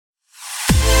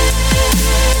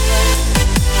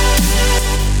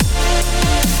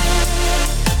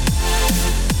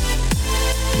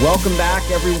Welcome back,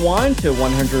 everyone, to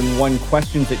 101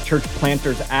 Questions That Church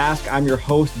Planters Ask. I'm your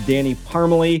host, Danny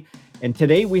Parmalee, and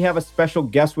today we have a special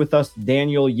guest with us,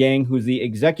 Daniel Yang, who's the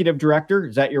Executive Director.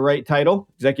 Is that your right title?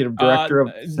 Executive Director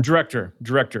of... Director.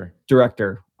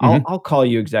 Director. I'll call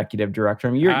you Executive Director.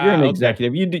 I mean, you're an Okay.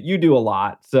 executive. You do a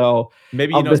lot. So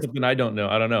Maybe you know something I don't know.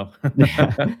 I don't know.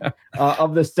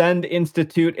 Of the Send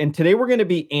Institute. And today we're going to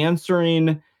be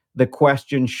answering the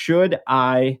question, should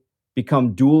I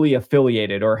become dually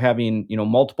affiliated or having,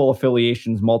 multiple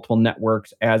affiliations, multiple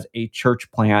networks as a church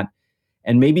plant?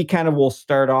 And maybe kind of we'll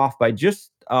start off by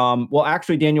just,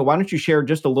 actually, Daniel, why don't you share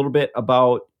just a little bit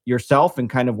about yourself and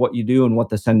kind of what you do and what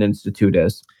the Send Institute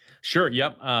is? Sure.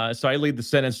 Yep. So I lead the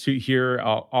Send Institute here,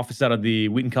 office out of the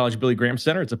Wheaton College Billy Graham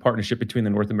Center. It's a partnership between the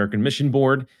North American Mission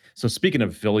Board. So speaking of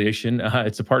affiliation,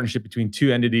 it's a partnership between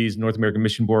two entities, North American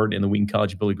Mission Board and the Wheaton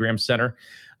College Billy Graham Center.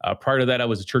 Prior to that, I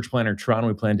was a church planter in Toronto.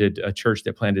 We planted a church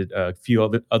that planted a few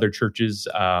other churches.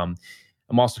 I'm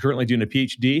also currently doing a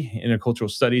PhD in intercultural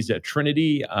studies at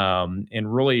Trinity.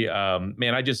 And really,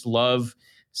 man, I just love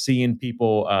seeing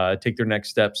people take their next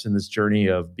steps in this journey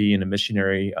of being a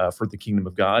missionary for the kingdom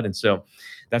of God. And so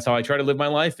that's how I try to live my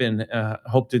life, and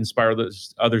hope to inspire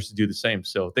others to do the same.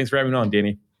 So thanks for having me on,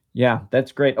 Danny. Yeah,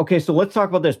 that's great. Okay, so let's talk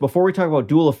about this. Before we talk about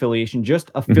dual affiliation,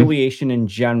 just affiliation in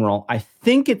general, I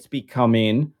think it's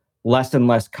becoming less and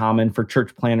less common for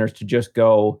church planners to just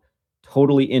go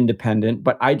totally independent.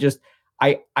 But I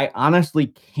honestly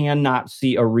cannot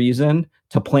see a reason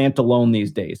to plant alone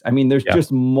these days. I mean, there's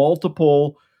just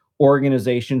multiple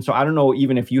organizations. So I don't know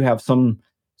even if you have some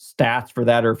stats for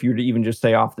that, or if you were to even just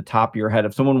say off the top of your head,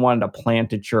 if someone wanted to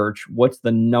plant a church, what's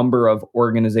the number of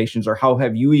organizations, or how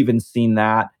have you even seen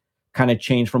that kind of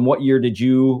change? From what year did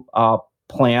you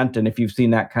plant, and if you've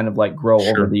seen that kind of like grow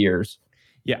over the years?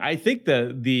 Yeah, I think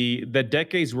the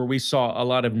decades where we saw a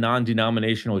lot of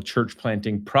non-denominational church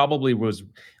planting probably was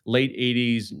late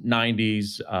 80s,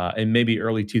 90s, and maybe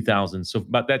early 2000s. So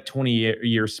about that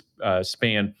 20-year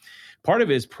span. Part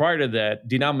of it is prior to that,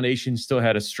 denominations still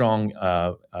had a strong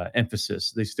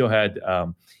emphasis. They still had,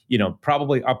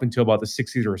 probably up until about the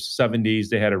 60s or 70s,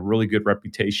 they had a really good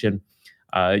reputation.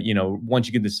 Once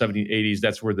you get to the 70s, 80s,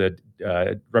 that's where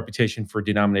the reputation for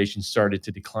denominations started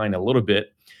to decline a little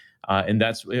bit. And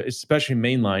that's especially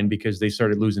mainline, because they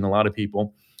started losing a lot of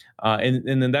people.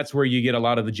 And then that's where you get a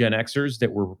lot of the Gen Xers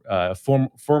that were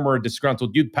former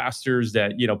disgruntled youth pastors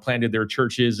that, planted their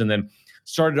churches and then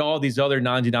started all these other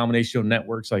non-denominational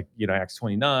networks like, Acts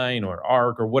 29 or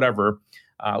ARC or whatever.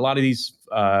 A lot of these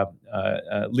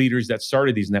leaders that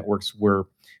started these networks were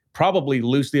probably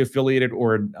loosely affiliated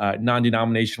or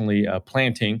non-denominationally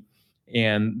planting,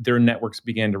 and their networks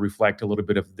began to reflect a little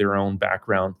bit of their own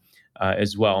background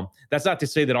as well. That's not to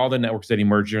say that all the networks that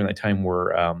emerged during that time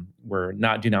were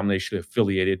not denominationally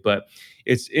affiliated, but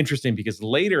it's interesting because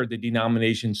later the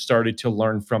denominations started to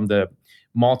learn from the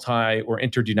multi or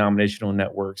interdenominational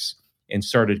networks and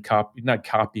started not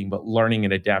copying, but learning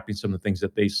and adapting some of the things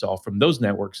that they saw from those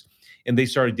networks. And they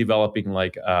started developing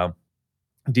like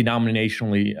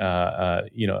denominationally,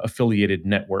 affiliated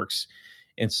networks.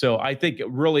 And so I think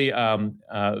really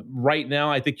right now,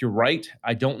 I think you're right.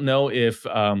 I don't know if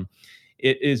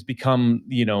it has become,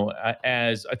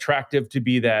 as attractive to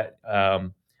be that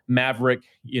maverick,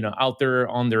 out there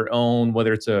on their own,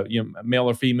 whether it's a male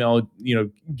or female,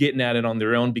 getting at it on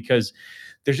their own, because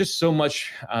there's just so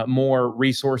much more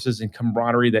resources and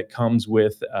camaraderie that comes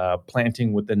with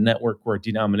planting with the network or a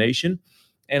denomination.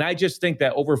 And I just think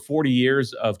that over 40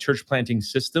 years of church planting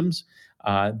systems,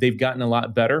 they've gotten a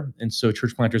lot better, and so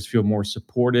church planters feel more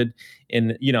supported.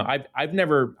 And I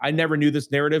never knew this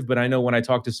narrative, but I know when I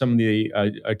talked to some of the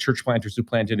church planters who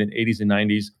planted in 80s and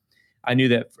 90s, I knew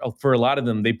that for a lot of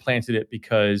them, they planted it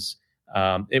because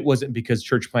it wasn't because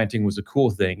church planting was a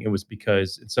cool thing. It was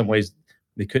because in some ways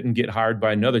they couldn't get hired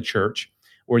by another church,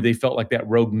 or they felt like that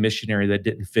rogue missionary that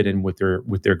didn't fit in with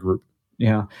their group.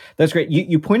 Yeah, that's great.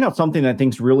 You point out something that I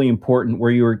think is really important,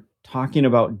 where you were talking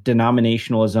about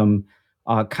denominationalism,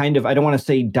 kind of, I don't want to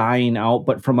say dying out,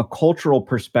 but from a cultural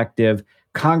perspective,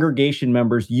 congregation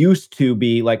members used to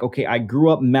be like, okay, I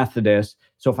grew up Methodist,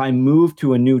 so if I move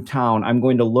to a new town, I'm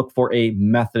going to look for a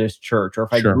Methodist church, or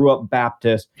if I grew up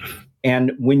Baptist.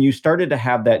 And when you started to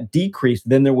have that decrease,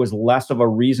 then there was less of a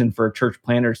reason for a church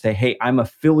planter to say, hey, I'm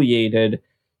affiliated,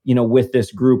 with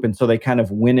this group. And so they kind of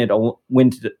went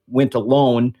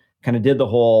alone, kind of did the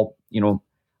whole,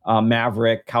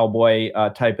 maverick cowboy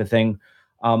type of thing.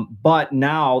 But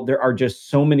now there are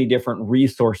just so many different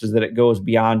resources that it goes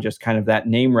beyond just kind of that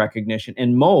name recognition.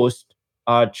 And most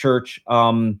church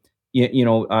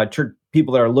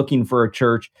people that are looking for a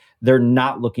church, they're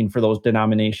not looking for those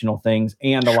denominational things,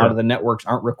 and a lot of Sure. the networks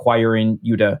aren't requiring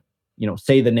you to,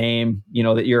 say the name,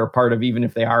 that you're a part of, even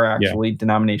if they are Yeah. actually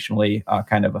denominationally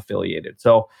kind of affiliated.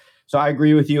 So I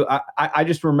agree with you. I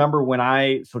just remember when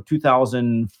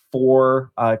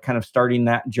 2004, kind of starting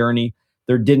that journey,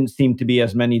 there didn't seem to be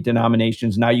as many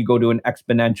denominations. Now you go to an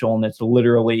exponential, and it's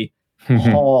literally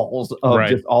halls of Right.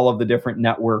 just all of the different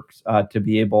networks to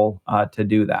be able to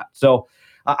do that. So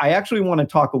I actually want to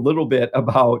talk a little bit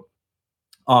about,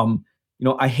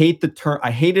 I hated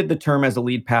the term as a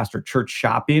lead pastor, church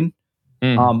shopping.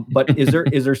 Mm. But is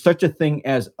there such a thing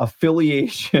as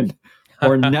affiliation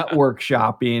or network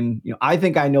shopping? I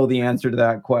think I know the answer to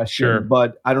that question, Sure.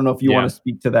 but I don't know if you want Yeah. to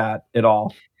speak to that at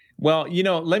all. Well,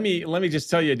 let me just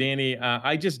tell you, Danny.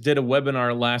 I just did a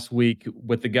webinar last week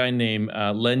with a guy named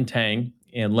Len Tang,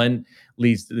 and Len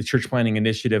leads the church planning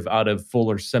initiative out of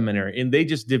Fuller Seminary, and they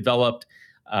just developed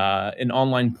an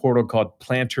online portal called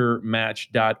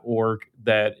PlanterMatch.org.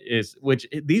 Which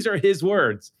these are his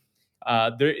words.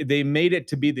 They made it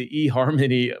to be the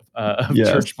eHarmony of church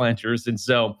Yes. planters, and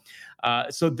so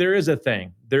there is a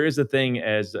thing. There is a thing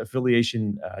as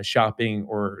affiliation shopping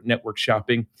or network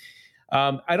shopping.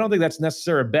 I don't think that's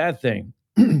necessarily a bad thing.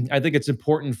 I think it's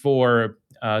important for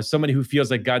somebody who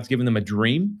feels like God's given them a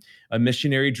dream, a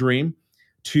missionary dream,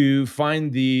 to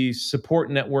find the support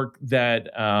network that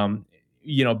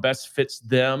best fits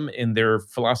them in their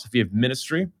philosophy of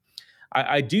ministry.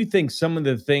 I do think some of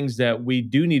the things that we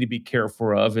do need to be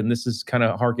careful of, and this is kind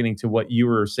of hearkening to what you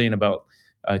were saying about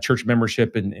church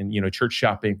membership and church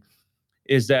shopping,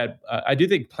 is that I do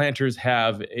think planters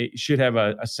should have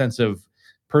a sense of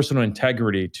personal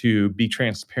integrity to be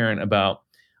transparent about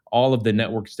all of the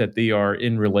networks that they are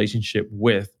in relationship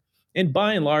with. And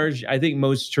by and large, I think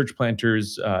most church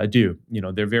planters do.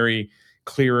 They're very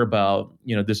clear about,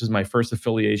 this is my first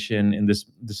affiliation and this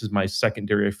is my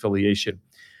secondary affiliation.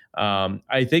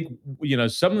 I think,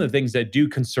 some of the things that do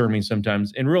concern me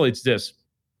sometimes, and really it's this,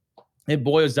 it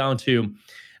boils down to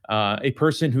a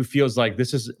person who feels like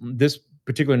this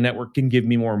particular network can give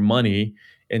me more money,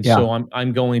 and Yeah. so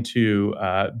I'm going to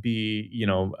be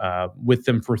with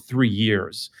them for 3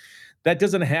 years. That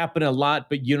doesn't happen a lot,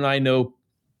 but you and I know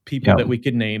people Yeah. that we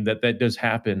could name that does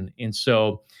happen, and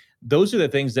so those are the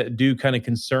things that do kind of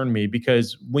concern me,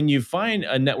 because when you find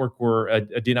a network or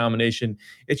a denomination,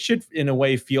 it should in a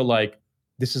way feel like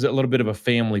this is a little bit of a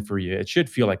family for you. It should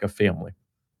feel like a family.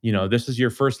 This is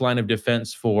your first line of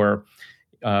defense for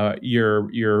your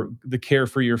the care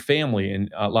for your family, and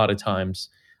a lot of times,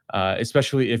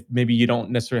 especially if maybe you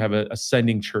don't necessarily have a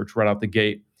sending church right out the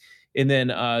gate. And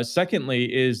then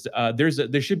secondly is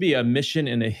there should be a mission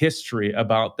and a history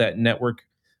about that network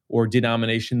or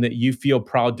denomination that you feel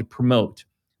proud to promote,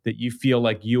 that you feel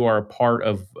like you are a part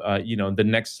of the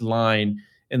next line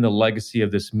in the legacy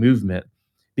of this movement.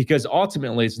 Because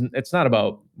ultimately it's not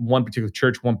about one particular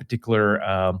church, one particular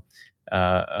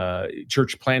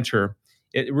church planter.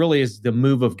 It really is the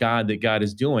move of God that God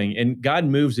is doing. And God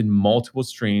moves in multiple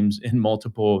streams, in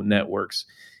multiple networks.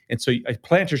 And so a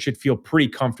planter should feel pretty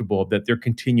comfortable that they're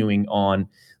continuing on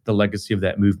the legacy of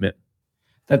that movement.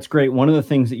 That's great. One of the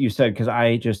things that you said, because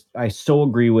I so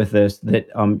agree with this, that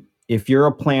if you're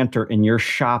a planter and you're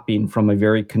shopping from a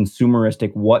very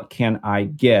consumeristic, what can I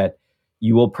get?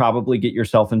 You will probably get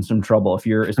yourself in some trouble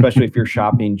especially if you're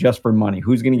shopping just for money.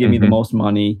 Who's going to give me the Mhm. most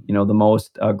money? The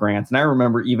most grants. And I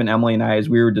remember even Emily and I, as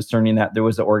we were discerning that, there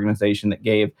was an organization that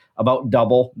gave about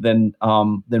double than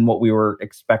what we were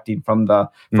expecting from Mhm.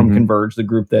 Converge, the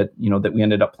group that that we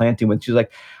ended up planting with. She's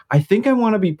like, I think I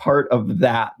want to be part of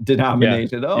that Yeah.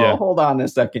 denomination. Oh, Yeah. hold on a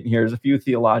second. Here's a few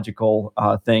theological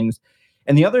things.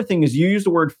 And the other thing is, you use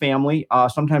the word family.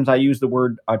 Sometimes I use the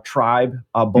word tribe.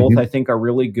 Both Mhm. I think are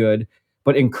really good.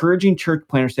 But encouraging church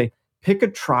planners, say, pick a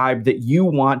tribe that you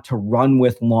want to run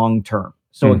with long term.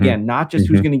 So Mhm. again, not just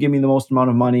who's Mhm. going to give me the most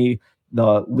amount of money,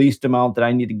 the least amount that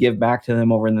I need to give back to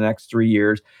them over in the next 3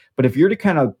 years. But if you're to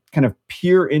kind of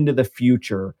peer into the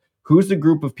future, who's the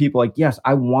group of people like, yes,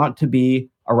 I want to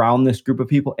be around this group of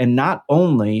people. And not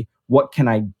only what can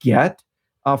I get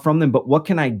from them, but what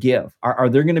can I give? Are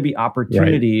there going to be Right.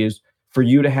 opportunities for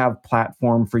you to have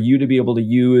platform, for you to be able to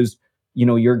use,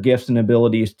 your gifts and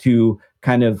abilities to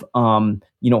kind of,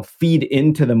 feed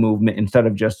into the movement instead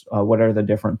of just what are the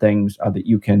different things that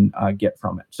you can get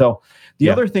from it. So the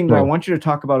Yeah. other thing that I Totally. want you to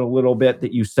talk about a little bit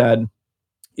that you said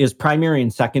is primary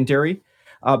and secondary,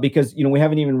 because we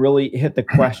haven't even really hit the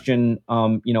question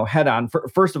head on.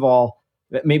 First of all,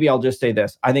 maybe I'll just say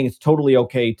this: I think it's totally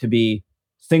okay to be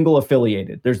single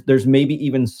affiliated. There's maybe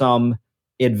even some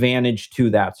advantage to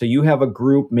that. So you have a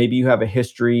group, maybe you have a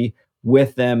history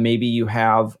with them. Maybe you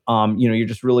have, you're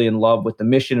just really in love with the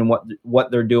mission and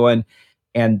what they're doing,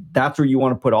 and that's where you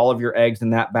want to put all of your eggs in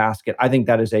that basket. I think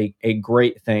that is a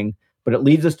great thing. But it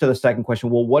leads us to the second question.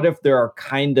 Well, what if there are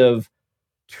kind of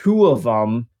two of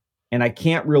them and I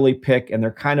can't really pick, and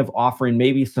they're kind of offering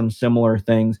maybe some similar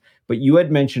things? But you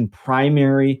had mentioned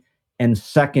primary and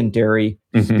secondary.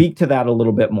 Speak to that a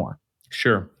little bit more.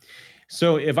 Sure.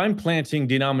 So if I'm planting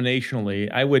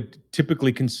denominationally, I would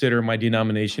typically consider my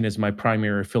denomination as my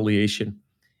primary affiliation.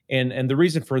 And the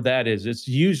reason for that is it's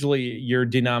usually your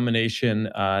denomination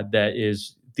that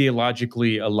is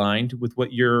theologically aligned with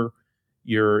what you're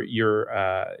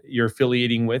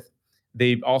affiliating with.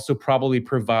 They also probably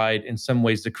provide, in some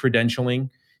ways, the credentialing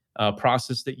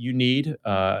process that you need.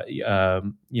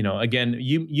 Again,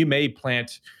 you may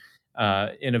plant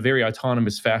in a very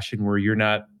autonomous fashion where you're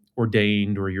not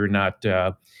ordained or you're not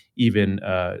even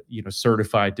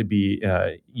certified to be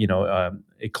a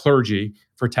clergy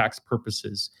for tax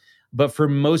purposes. But for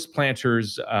most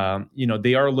planters,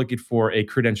 they are looking for a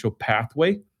credential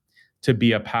pathway to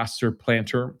be a pastor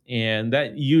planter, and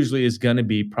that usually is going to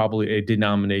be probably a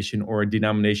denomination or a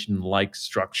denomination-like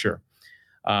structure.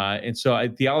 And so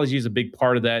theology is a big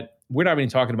part of that. We're not even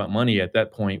talking about money at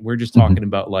that point. We're just talking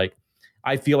about, like,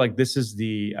 I feel like this is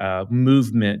the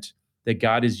movement that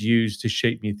God has used to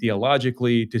shape me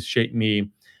theologically, to shape me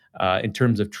in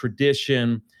terms of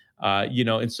tradition,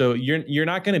 And so you're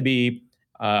not going to be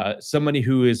somebody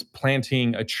who is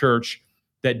planting a church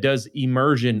that does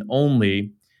immersion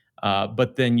only,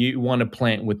 but then you want to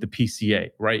plant with the PCA,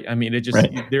 right? I mean,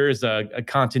 there is a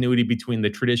continuity between the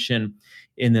tradition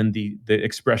and then the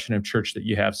expression of church that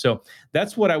you have. So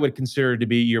that's what I would consider to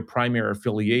be your primary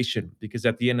affiliation, because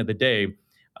at the end of the day,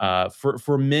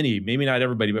 for many, maybe not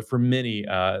everybody, but for many,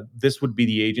 this would be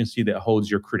the agency that holds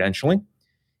your credentialing.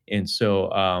 And so,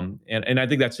 and I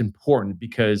think that's important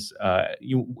because,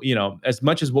 as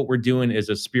much as what we're doing is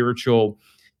a spiritual,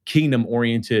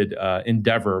 kingdom-oriented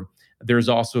endeavor, there's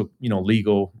also,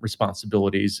 legal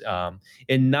responsibilities.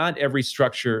 And not every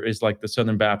structure is like the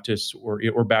Southern Baptist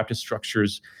or Baptist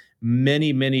structures.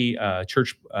 Many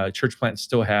church plants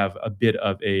still have a bit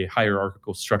of a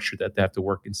hierarchical structure that they have to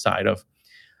work inside of.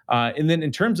 And then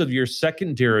in terms of your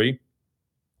secondary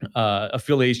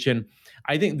affiliation,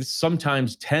 I think this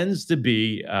sometimes tends to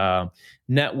be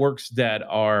networks that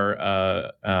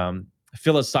are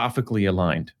philosophically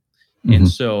aligned. And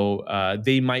so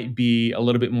they might be a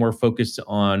little bit more focused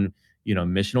on,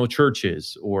 missional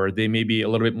churches, or they may be a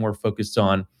little bit more focused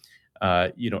on,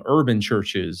 urban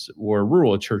churches or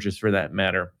rural churches for that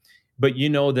matter. But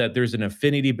that there's an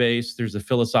affinity base, there's a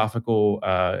philosophical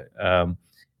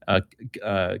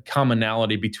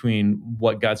commonality between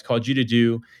what God's called you to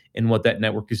do and what that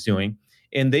network is doing.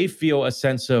 And they feel a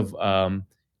sense of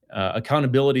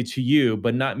accountability to you,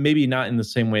 but maybe not in the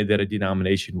same way that a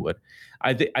denomination would.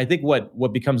 I think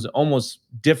what becomes almost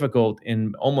difficult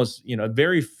in almost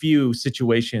very few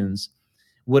situations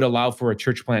would allow for a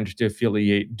church planter to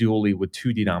affiliate dually with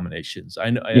two denominations. I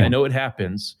know it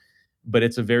happens, but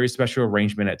it's a very special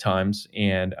arrangement at times,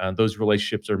 and those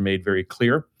relationships are made very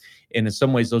clear. And in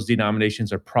some ways, those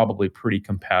denominations are probably pretty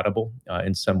compatible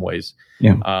in some ways.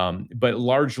 But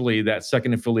largely, that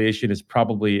second affiliation is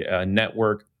probably a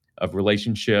network of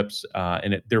relationships,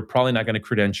 and they're probably not going to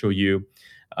credential you.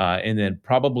 And then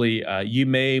probably you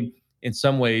may, in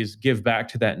some ways, give back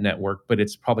to that network, but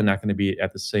it's probably not going to be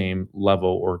at the same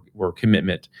level or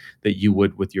commitment that you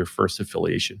would with your first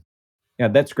affiliation. Yeah,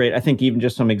 that's great. I think even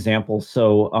just some examples.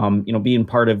 So, being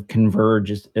part of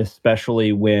Converge,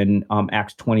 especially when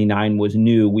Acts 29 was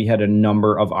new, we had a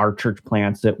number of our church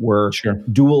plants that were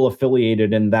dual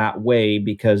affiliated in that way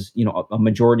because, a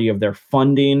majority of their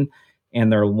funding and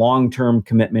their long-term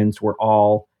commitments were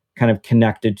all kind of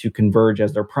connected to Converge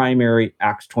as their primary.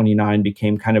 Acts 29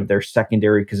 became kind of their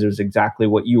secondary because it was exactly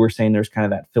what you were saying. There's kind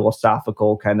of that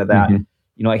philosophical kind of that,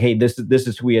 like, hey, this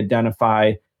is who we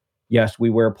identify. Yes, we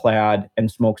wear plaid and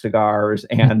smoke cigars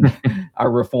and are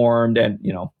reformed. And,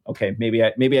 okay, maybe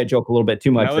I joke a little bit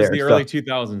too much there. That was the early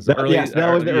 2000s.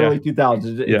 That was the early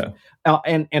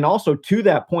 2000s. And also to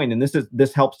that point, and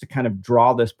this helps to kind of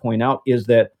draw this point out, is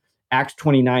that Acts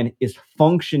 29 is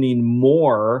functioning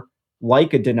more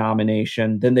like a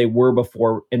denomination than they were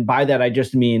before. And by that, I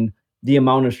just mean the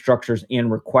amount of structures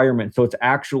and requirements. So it's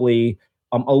actually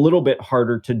a little bit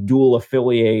harder to dual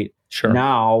affiliate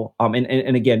now.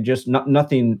 And again, just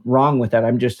nothing wrong with that.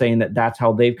 I'm just saying that that's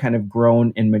how they've kind of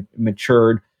grown and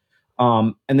matured.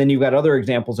 And then you've got other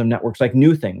examples of networks like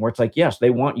New Thing, where it's like, yes,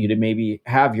 they want you to maybe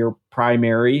have your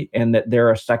primary and that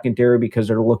they're a secondary because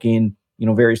they're looking,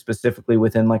 very specifically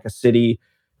within like a city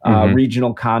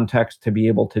regional context to be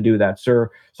able to do that, sir.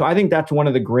 So I think that's one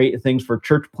of the great things for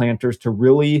church planters to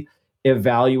really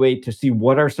evaluate, to see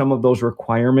what are some of those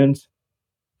requirements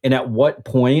and at what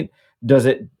point does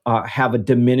it have a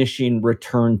diminishing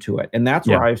return to it. And that's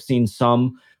where I've seen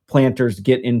some planters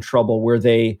get in trouble, where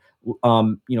they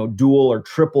dual or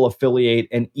triple affiliate,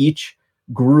 and each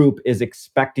group is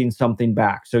expecting something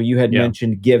back. So you had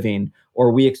mentioned giving,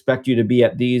 or we expect you to be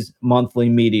at these monthly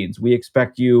meetings. We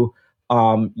expect you,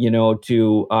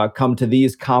 to come to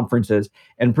these conferences.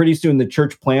 And pretty soon the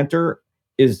church planter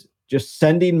is just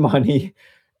sending money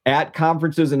at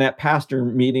conferences and at pastor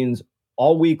meetings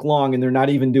all week long, and they're not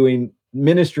even doing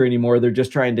ministry anymore. They're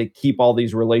just trying to keep all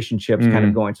these relationships kind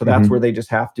of going. So that's where they just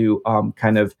have to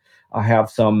have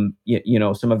some,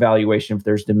 some evaluation if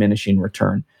there's diminishing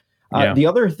return. The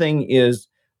other thing is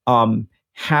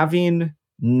having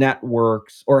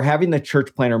networks, or having the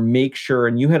church planter make sure,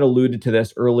 and you had alluded to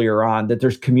this earlier on, that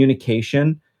there's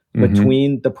communication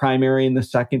between the primary and the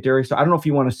secondary. So I don't know if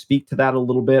you want to speak to that a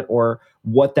little bit, or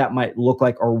what that might look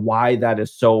like, or why that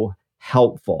is so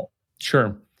helpful.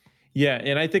 Sure. Yeah.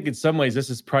 And I think in some ways, this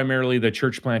is primarily the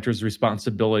church planter's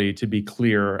responsibility to be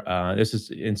clear. This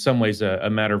is in some ways a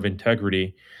matter of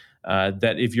integrity,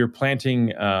 that if you're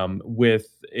planting with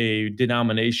a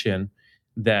denomination,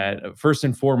 that first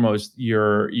and foremost,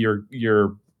 your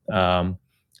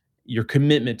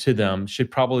commitment to them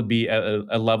should probably be at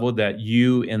a level that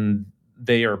you and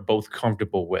they are both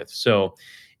comfortable with. So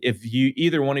if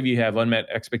either one of you have unmet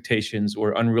expectations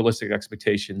or unrealistic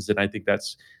expectations, then I think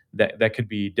that could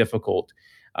be difficult.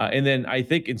 And then I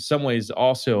think in some ways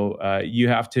also you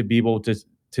have to be able to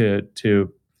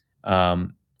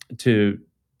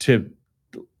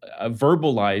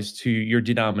verbalize to your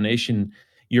denomination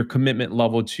your commitment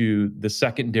level to the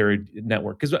secondary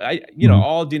network, because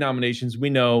all denominations, we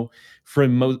know for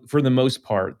the most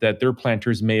part that their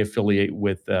planters may affiliate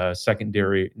with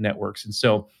secondary networks, and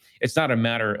so it's not a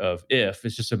matter of if,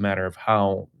 it's just a matter of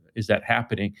how is that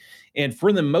happening. And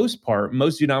for the most part,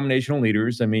 most denominational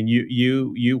leaders, I mean,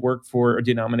 you work for a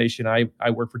denomination, I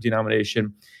work for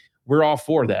denomination, we're all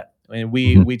for that. And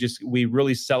we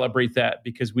really celebrate that,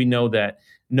 because we know that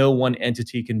no one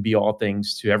entity can be all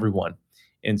things to everyone.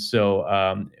 And so,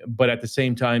 but at the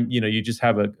same time, you just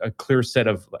have a clear set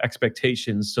of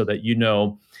expectations, so that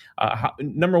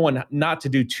number one, not to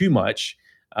do too much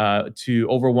to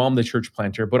overwhelm the church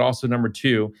planter, but also number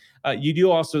two,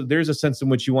 there's a sense in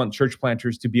which you want church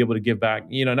planters to be able to give back,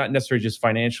 not necessarily just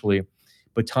financially,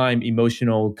 but time,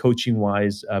 emotional, coaching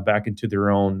wise, back into their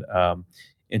own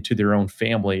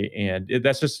family. And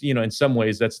that's just, in some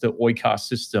ways, that's the oikos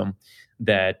system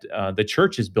that the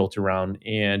church is built around.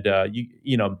 And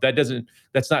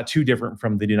that's not too different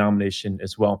from the denomination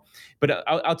as well. But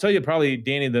I'll tell you, probably,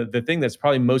 Danny, the thing that's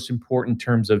probably most important in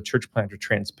terms of church planter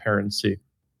transparency,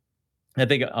 I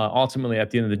think ultimately at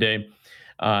the end of the day,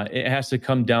 it has to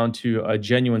come down to a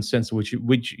genuine sense in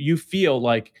which you feel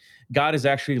like God has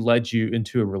actually led you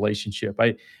into a relationship.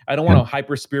 I don't want to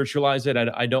hyper spiritualize it.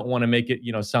 I don't want to make it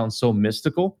sound so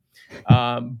mystical.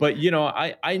 But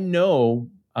I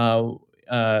know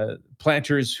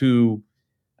planters who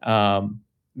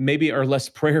maybe are less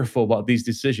prayerful about these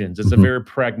decisions. It's a very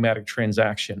pragmatic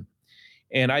transaction.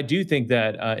 And I do think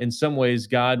that in some ways,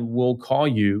 God will call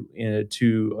you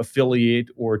to affiliate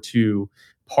or to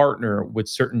partner with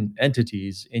certain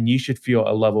entities, and you should feel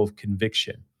a level of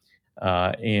conviction.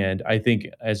 And I think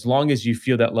as long as you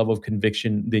feel that level of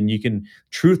conviction, then you can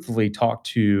truthfully talk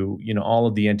to all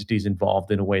of the entities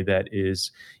involved in a way that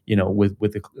is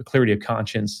with a clarity of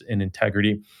conscience and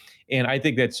integrity. And I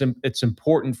think that's it's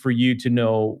important for you to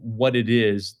know what it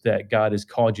is that God has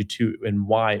called you to, and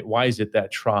why is it that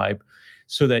tribe,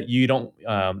 so that you don't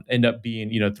end up being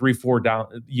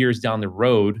 3-4 years down the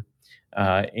road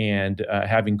and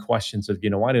having questions of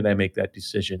why did I make that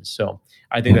decision. So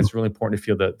I think that's really important to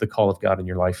feel the call of God in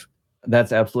your life.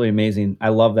 That's absolutely amazing. I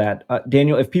love that.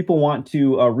 Daniel, if people want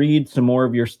to read some more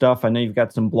of your stuff, I know you've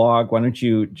got some blog. Why don't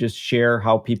you just share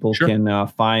how people can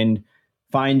find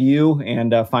you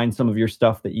and find some of your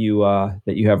stuff that you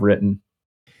have written?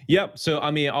 Yep. So,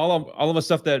 I mean, all of the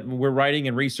stuff that we're writing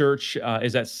and research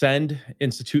is at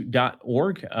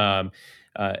sendinstitute.org.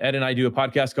 Ed and I do a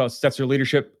podcast called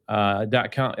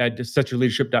StetzerLeadership.com at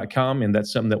StetzerLeadership.com, and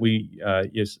that's something that we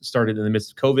started in the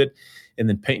midst of COVID. And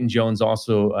then Peyton Jones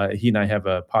also, he and I have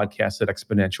a podcast at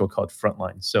Exponential called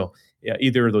Frontline. So, yeah,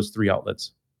 either of those three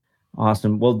outlets.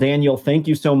 Awesome. Well, Daniel, thank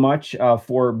you so much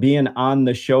for being on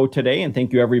the show today. And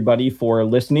thank you, everybody, for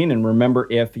listening. And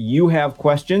remember, if you have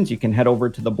questions, you can head over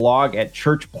to the blog at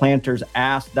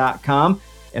churchplantersask.com.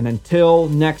 And until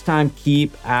next time,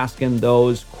 keep asking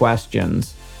those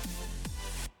questions.